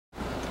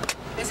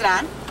it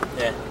on?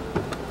 Yeah,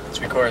 it's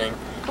recording.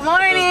 Good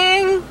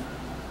morning!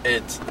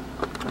 It's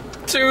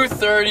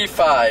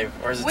 2:35,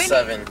 or is it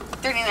 7?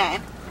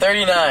 39.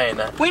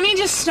 39. Winnie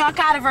just snuck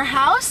out of her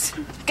house,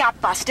 got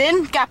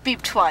busted, got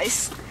beeped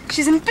twice.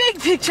 She's in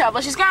big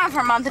trouble. She's gone for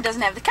a month and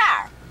doesn't have the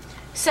car.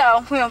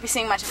 So, we won't be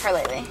seeing much of her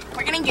lately.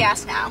 We're getting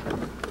gas now.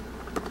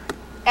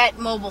 At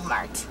Mobile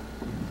Mart.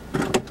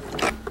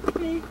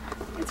 Okay,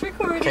 it's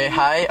recording. Okay,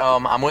 hi,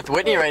 I'm with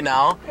Whitney right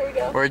now. Here we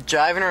go. We're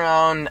driving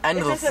around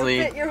endlessly.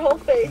 It doesn't fit your whole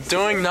face.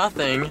 Doing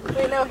nothing.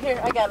 Wait, no, here,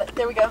 I got it.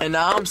 There we go. And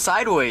now I'm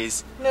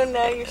sideways. No,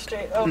 now you're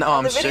straight. Oh, No, on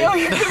I'm the video,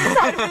 straight. you're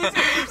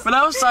sideways. But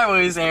now I'm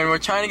sideways and we're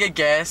trying to get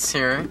gas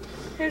here.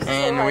 Here's the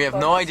And we have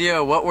no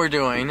idea what we're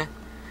doing.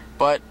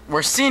 But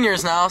we're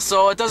seniors now,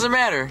 so it doesn't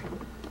matter.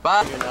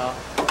 Bye. You know.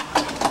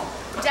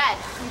 Dead.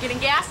 I'm getting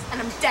gas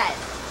and I'm dead.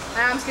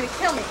 My mom's gonna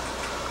kill me.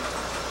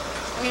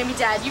 I'm gonna be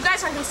dead. You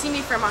guys aren't gonna see me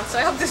for a month, so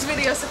I hope this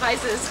video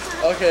suffices.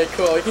 Okay,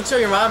 cool. You can show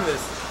your mom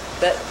this.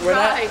 That we're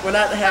not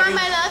having.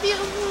 Mom, I love you.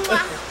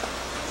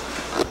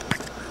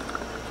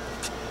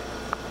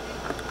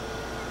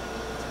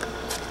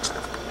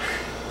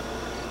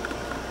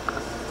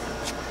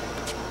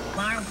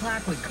 Alarm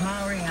clock would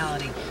call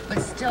reality,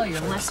 but still you're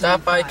less.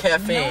 Stop by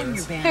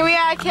caffeines. Here we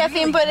are at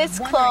Caffeine, but it's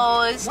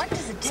closed,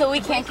 so we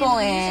can't go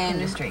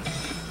in.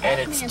 And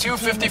it's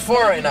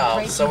 2:54 right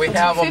now, so we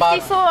have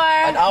about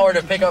an hour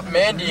to pick up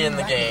Mandy in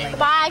the game.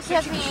 Bye,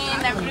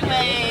 Caffeine. Everybody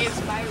wave.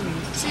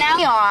 So now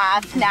we're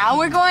off. Now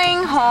we're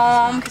going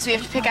home because we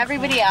have to pick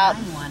everybody up.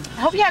 I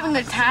hope you're having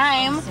a good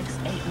time.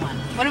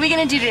 What are we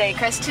gonna do today,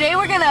 Chris? Today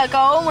we're gonna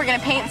go. We're gonna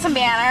paint some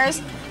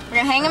banners. We're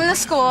gonna hang them in the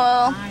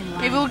school.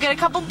 Maybe we'll get a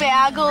couple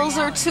bagels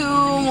or two.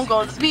 We'll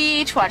go to the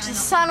beach, watch the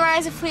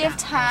sunrise if we have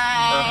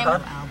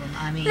time.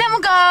 And then we'll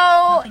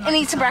go and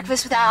eat some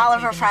breakfast with all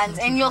of our friends.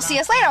 And you'll see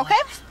us later,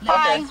 okay?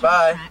 Bye. Okay,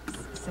 bye.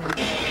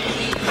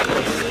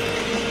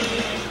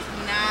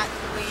 Not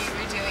believe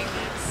you're doing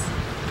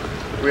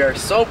this. We are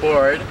so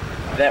bored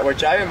that we're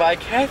driving by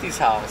Kathy's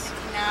house.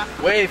 No.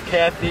 Wave,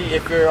 Kathy,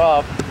 if you're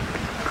up.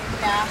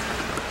 No.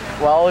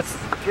 Well, it's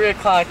 3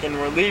 o'clock and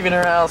we're leaving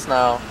her house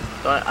now.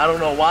 But I don't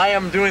know why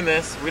I'm doing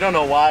this. We don't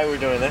know why we're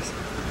doing this.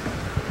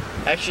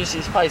 Actually,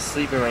 she's probably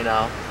sleeping right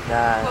now.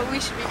 Nah. What we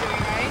should be doing,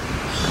 right?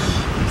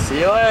 See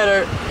you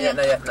later. Yeah,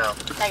 not yet, no.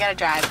 I gotta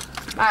drive.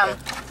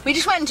 We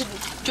just went into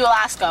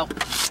Jewel-Osco.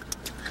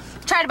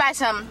 Tried to buy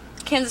some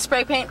cans of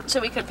spray paint so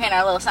we could paint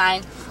our little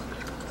sign.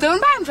 They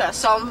wouldn't buy them to us,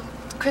 so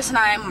Chris and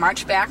I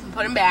marched back and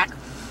put them back.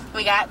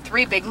 We got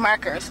 3 big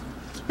markers.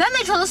 Then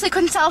they told us they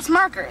couldn't sell us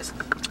markers.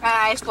 And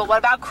I asked, well, what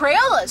about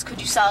Crayolas?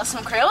 Could you sell us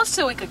some Crayolas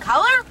so we could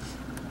color?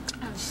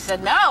 And she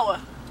said, no,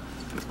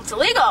 it's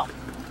illegal.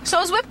 So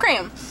is whipped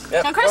cream.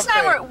 Yep, now Chris and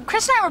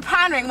I were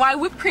pondering why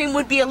whipped cream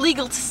would be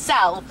illegal to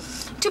sell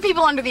to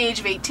people under the age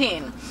of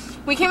 18.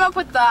 We came up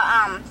with the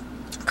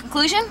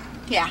conclusion?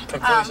 Yeah.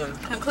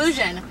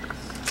 Conclusion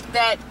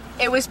that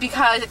it was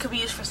because it could be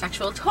used for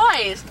sexual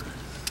toys.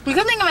 We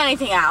couldn't think of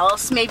anything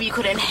else. Maybe you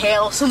could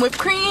inhale some whipped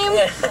cream.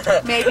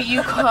 Maybe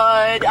you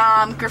could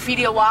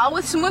graffiti a wall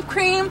with some whipped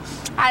cream.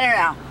 I don't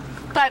know.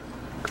 But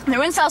they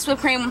wouldn't sell us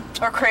whipped cream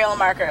or Crayola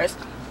markers.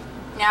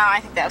 Now,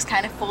 I think that was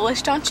kind of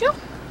foolish, don't you?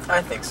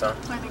 I think so.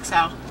 I think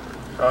so.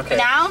 Okay.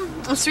 Now,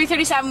 it's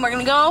 3:37. We're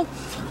going to go.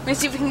 We're going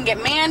to see if we can get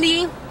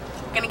Mandy.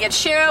 We're going to get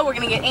Cheryl. We're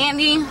going to get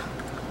Andy.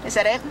 Is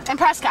that it? And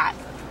Prescott.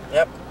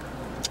 Yep.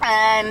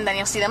 And then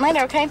you'll see them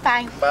later, okay?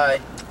 Bye. Bye.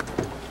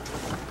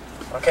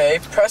 Okay,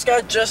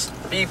 Prescott just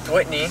beeped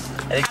Whitney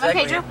at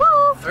exactly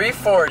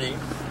 3:40.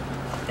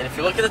 And if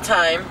you look at the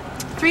time,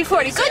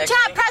 3:40. Good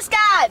job,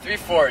 Prescott!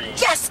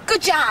 3:40. Yes,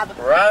 good job.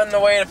 We're on the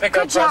way to pick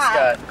up Good job.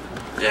 Prescott.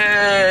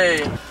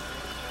 Yay!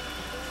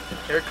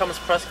 Here comes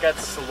Prescott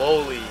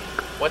slowly.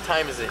 What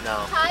time is it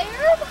now?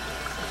 Tired?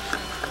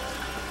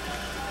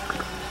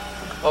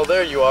 Oh,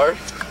 there you are.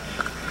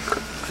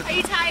 Are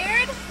you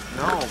tired?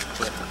 No,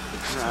 but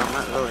no,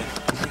 not really.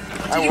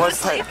 Did you go to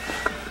sleep?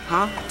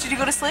 Huh? Did you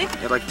go to sleep?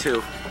 Yeah, like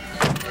 2.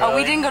 Oh,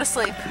 we didn't go to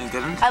sleep. You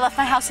didn't? I left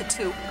my house at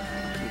 2. You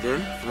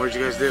did? What'd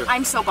you guys do?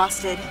 I'm so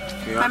busted.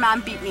 Yeah? My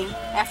mom beat me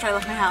after I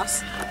left my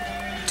house.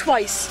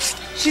 Twice.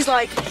 She's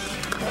like,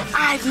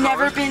 I've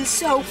never been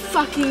so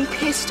fucking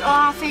pissed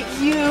off at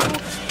you.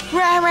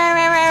 Rah, rah,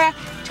 rah, rah, rah.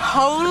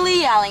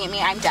 Totally yelling at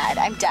me. I'm dead.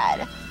 I'm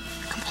dead.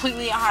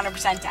 Completely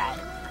 100% dead.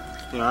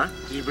 You are?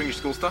 Did you bring your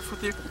school stuff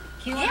with you?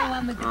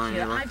 Yeah.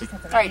 you're lucky.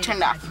 Alright, turn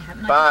it off.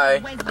 Bye.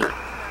 Even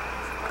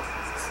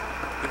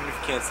if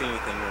you can't see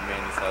anything, we're at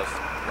Mandy's house.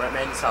 We're at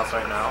Mandy's house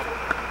right now.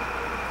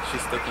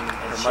 She's sticking her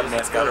And mud she's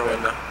mask out her good.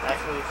 window.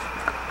 Actually,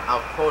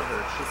 I'll quote her.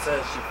 She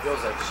says she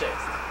feels like shit.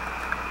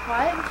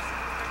 What?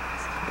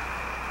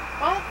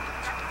 What?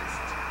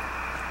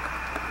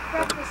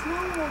 Breakfast?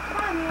 No, come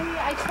on, Mandy.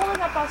 I totally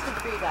got busted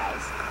for you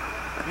guys.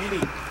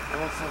 Mandy, I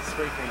want some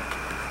spray paint.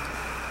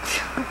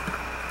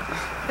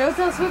 Don't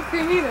sell whipped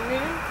cream either,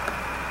 man.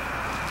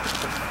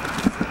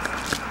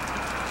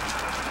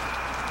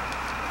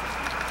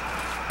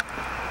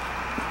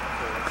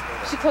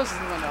 She closes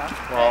the window.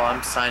 Well,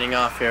 I'm signing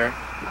off here.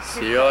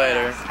 See you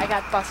later. I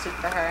got busted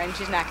for her and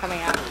she's not coming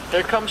out.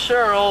 Here comes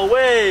Cheryl.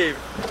 Wave.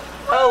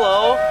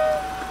 Hello.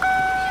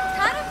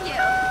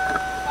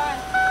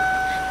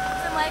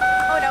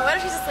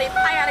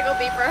 photo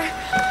paper.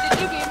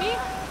 Did you beat me?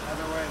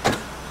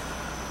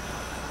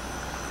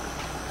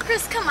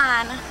 Chris, come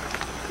on.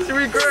 This is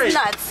gonna be great. This is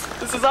nuts.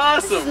 This is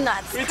awesome. This is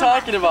nuts. What are you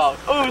Come talking about?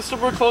 Oh,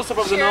 super close up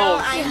of the Cheryl,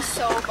 nose. I am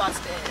so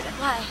busted.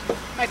 Why?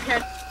 My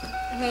parents.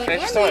 Can I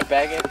just throw my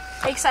bag in?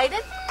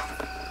 Excited?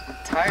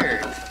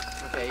 Tired.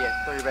 Okay,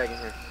 yeah, throw your bag in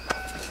here.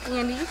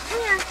 Andy,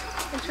 come here. I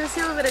just want to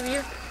see a little bit of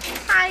you.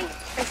 Hi.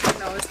 I see your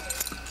nose.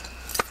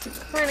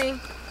 Morning.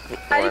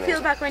 How do you feel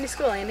about going to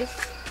school, Andy?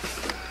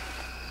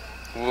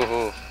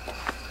 Woohoo.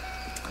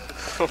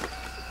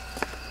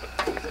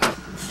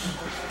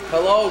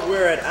 Hello,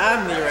 we're at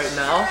Omni right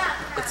now.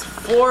 It's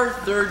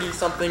 4:30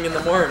 something in the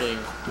morning.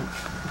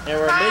 And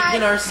we're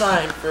making our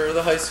sign for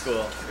the high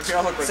school.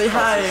 Say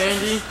hi,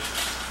 Andy.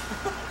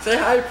 Say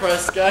hi,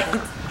 Prescott.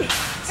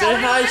 Say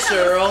hi,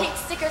 Cheryl.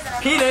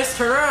 Penis,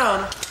 turn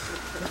around.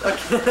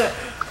 Okay.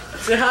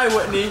 Say hi,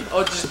 Whitney.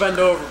 Oh, just bend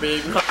over,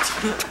 baby.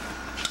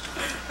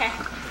 Okay.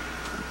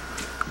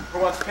 Who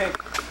wants pink?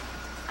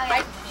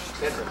 Right.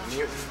 That's a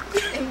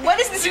mutant. What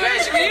is this? You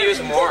guys can use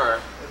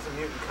more. It's a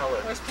mutant color.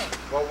 Where's pink?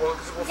 Well, we'll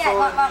Yeah, fill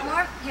want in.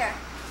 more? Here.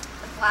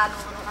 Flag a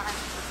little line.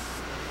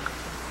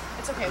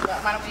 It's okay,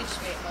 but why don't we just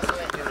wait most of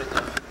it?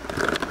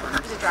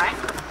 Is it dry?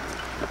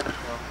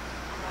 No.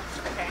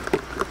 Okay.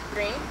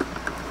 Green?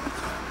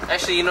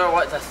 Actually, you know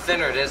what? The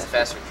thinner it is, the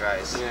faster it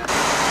dries. Yeah.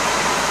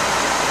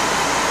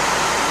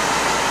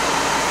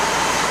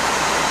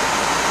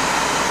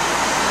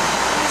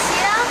 You see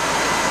them?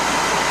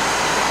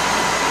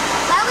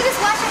 Why don't we just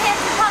wash our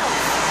hands in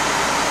puddles?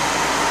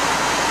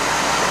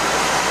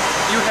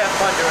 You have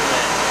fun doing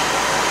that.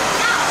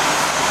 No!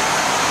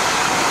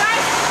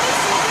 Guys, can you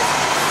see this?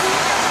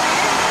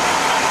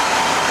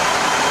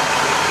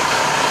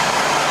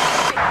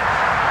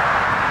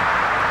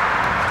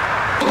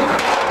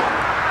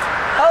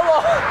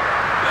 Hello!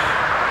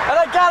 And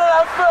I got it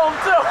on film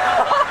too!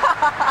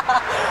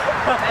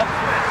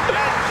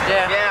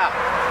 Yeah.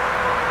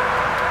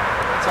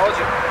 Told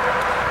you.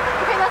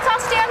 Okay, let's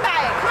all stand by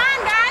it. Come on,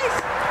 guys.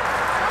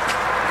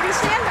 We're gonna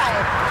stand by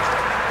it.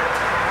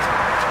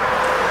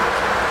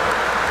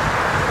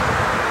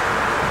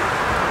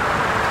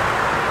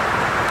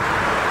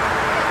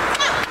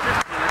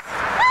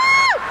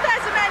 Woo!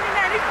 That's a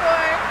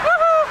 1994.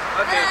 Woohoo!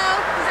 Okay. Hello.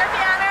 Deserve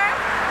the honor.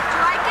 Do you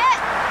like it?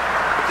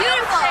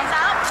 Beautiful. Stays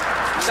out.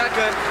 It's not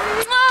good.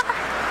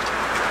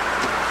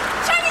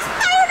 Chinese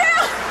fire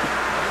drill!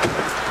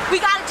 We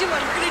gotta do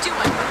one. We're gonna do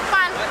one.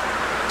 Come on.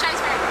 Chinese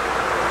fire drill.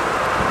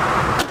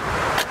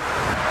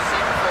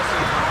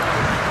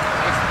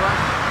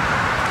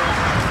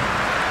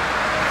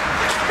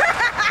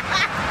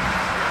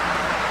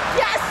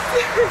 Yes!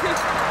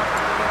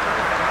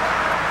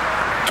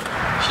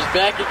 She's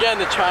back again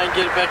to try and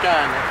get it back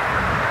on.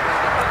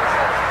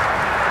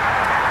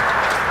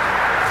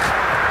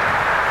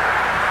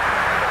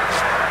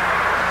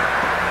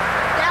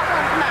 That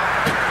one, come out.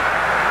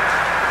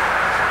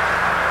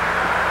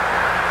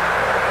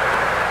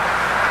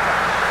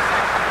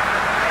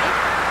 Ready?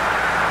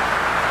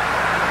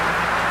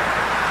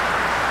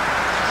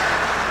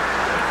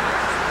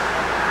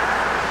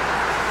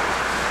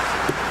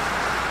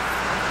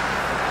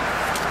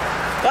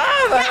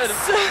 Ah, the head.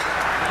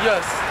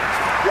 Yes.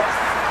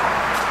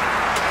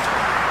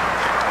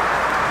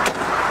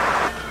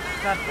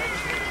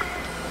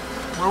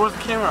 Where was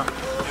the camera?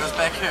 It was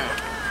back here.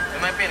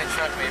 It might be in a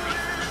truck, maybe.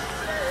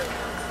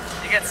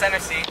 You get center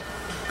seat.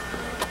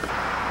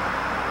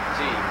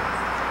 Gee.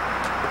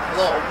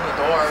 Hello, open the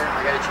door.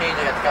 I gotta change.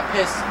 I got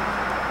pissed.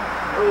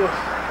 Ooh.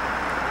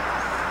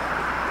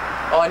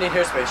 Oh, I need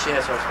hairspray. She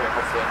has hairspray,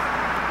 hopefully.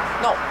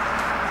 No.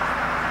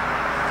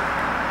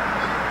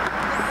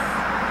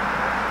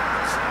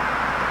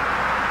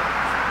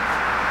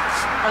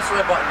 Press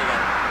the red button again.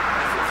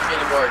 If you're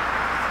getting bored.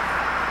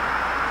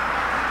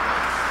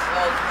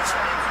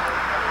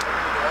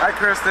 Hi,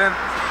 Kristen.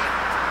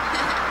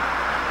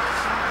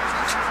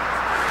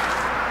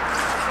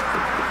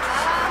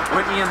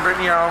 Whitney and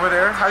Brittany are over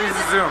there. How do you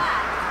zoom?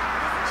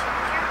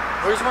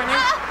 Where's Whitney?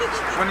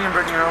 Whitney and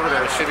Brittany are over there.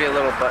 There should be a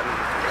little button.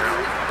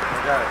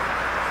 Got it.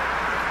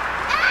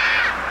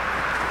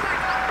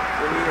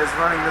 Whitney is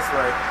running this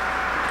way.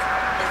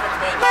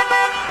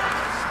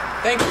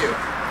 Thank you.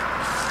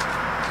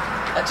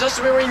 That's just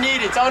where we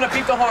need it. I'm gonna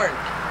beep the horn.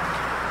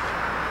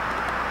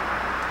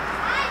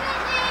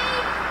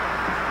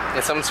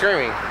 Get someone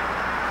screaming.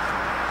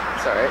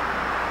 It's alright.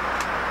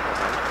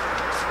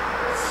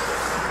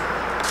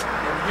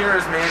 And here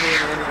is Mandy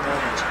and Andy and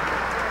Mandy.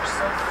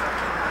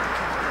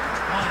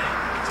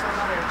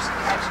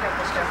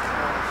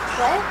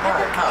 What?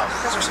 How?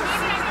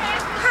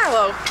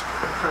 Hello. I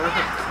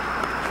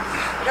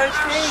gotta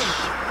change.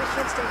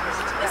 Listen,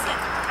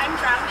 I'm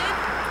grounded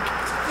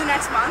the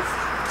next month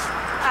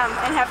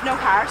and have no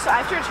car, so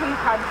I have to return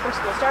the car before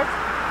school starts.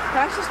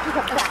 Can I just pick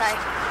up the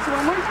bag? So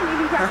when we're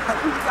leaving practice,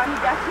 I'm going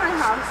back to my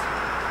house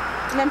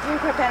and then pick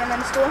up Ben and then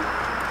to school.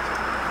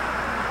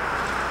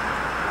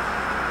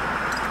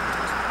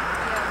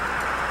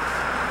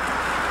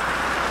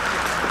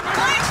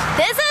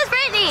 This is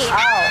Brittany.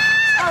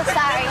 Ow. Oh,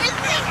 sorry.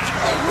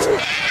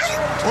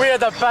 We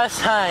had the best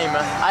time.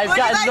 I've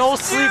got no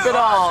sleep at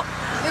all.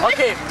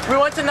 Okay, we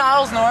went to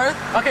Niles North.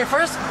 Okay,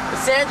 first,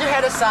 Sandra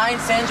had a sign.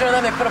 Sandra and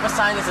then they put up a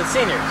sign that said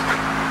seniors.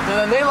 And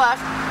then they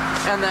left,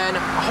 and then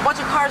a whole bunch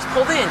of cars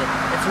pulled in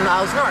from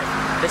Niles North.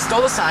 They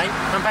stole the sign,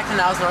 went back to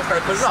Niles North,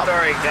 and put it up.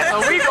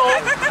 So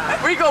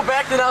we go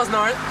back to Niles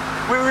North.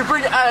 We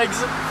bring eggs.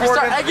 We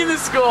start egging the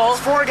school.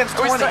 It's 4 against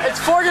 20.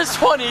 It's 4 against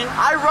 20.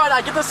 I run,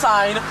 I get the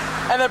sign,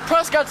 and then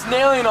Prescott's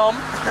nailing them.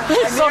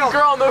 Some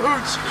girl in the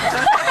hooch.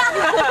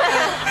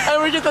 And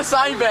we get the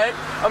sign back.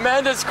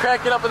 Amanda's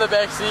cracking up in the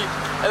back seat.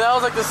 And that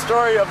was like the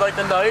story of like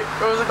the night.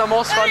 It was like the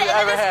most fun we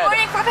ever had. This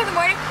morning, 4 o'clock in the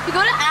morning, we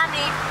go to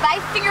Omni, buy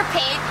finger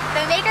paint,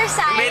 then we make our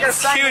sign. We made a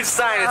huge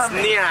sign. It's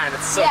neon.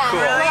 It's so cool.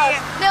 Really?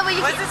 No, but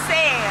you What's it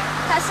say?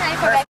 That's 94.